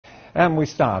And we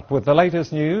start with the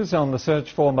latest news on the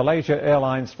search for Malaysia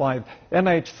Airlines flight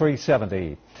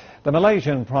MH370. The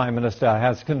Malaysian Prime Minister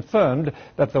has confirmed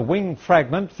that the wing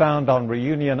fragment found on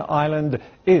Reunion Island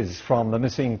is from the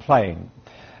missing plane.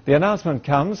 The announcement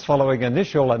comes following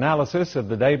initial analysis of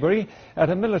the debris at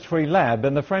a military lab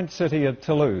in the French city of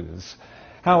Toulouse.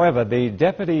 However, the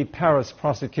Deputy Paris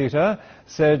Prosecutor,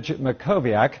 Serge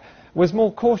Makoviak, was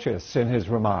more cautious in his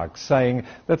remarks, saying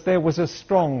that there was a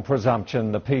strong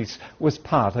presumption the piece was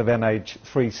part of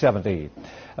MH370.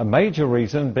 A major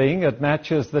reason being it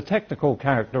matches the technical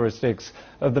characteristics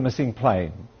of the missing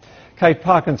plane. Kate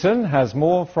Parkinson has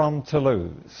more from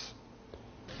Toulouse.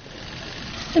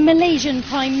 The Malaysian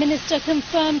Prime Minister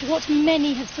confirmed what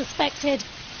many have suspected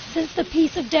since the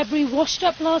piece of debris washed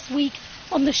up last week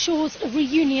on the shores of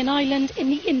Reunion Island in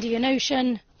the Indian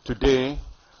Ocean. Today,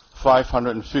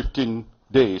 515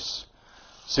 days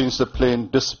since the plane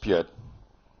disappeared,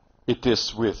 it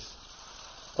is with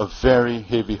a very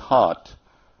heavy heart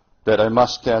that I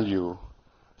must tell you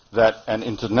that an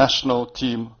international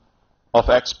team of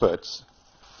experts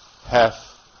have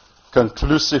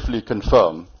conclusively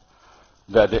confirmed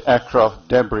that the aircraft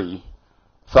debris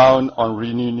found on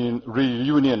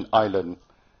Reunion Island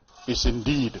is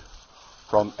indeed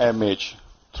from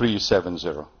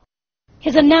MH370.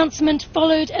 His announcement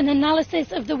followed an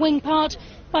analysis of the wing part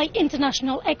by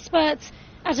international experts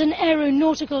at an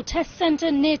aeronautical test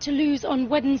centre near Toulouse on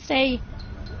Wednesday.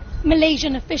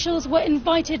 Malaysian officials were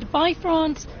invited by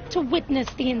France to witness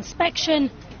the inspection,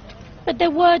 but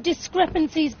there were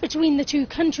discrepancies between the two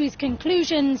countries'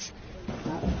 conclusions.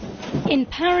 In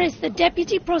Paris, the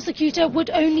deputy prosecutor would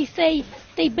only say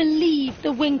they believe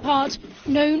the wing part,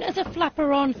 known as a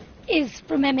flaperon, is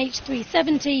from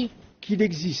MH370.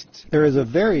 There is a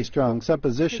very strong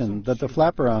supposition that the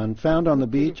flaperon found on the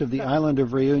beach of the island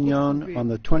of Reunion on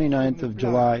the 29th of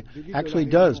July actually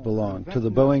does belong to the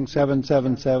Boeing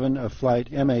 777 of flight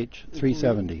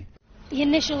MH370. The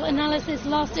initial analysis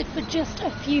lasted for just a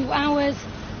few hours,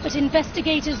 but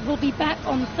investigators will be back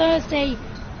on Thursday.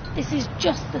 This is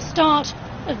just the start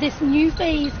of this new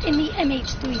phase in the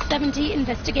MH370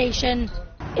 investigation.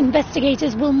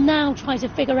 Investigators will now try to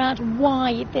figure out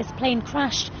why this plane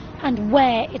crashed and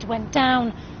where it went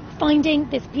down. Finding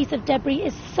this piece of debris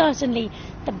is certainly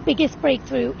the biggest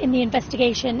breakthrough in the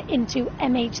investigation into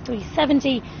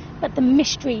MH370, but the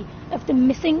mystery of the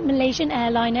missing Malaysian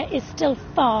airliner is still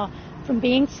far from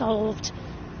being solved.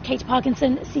 Kate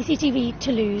Parkinson, CCTV,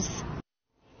 Toulouse.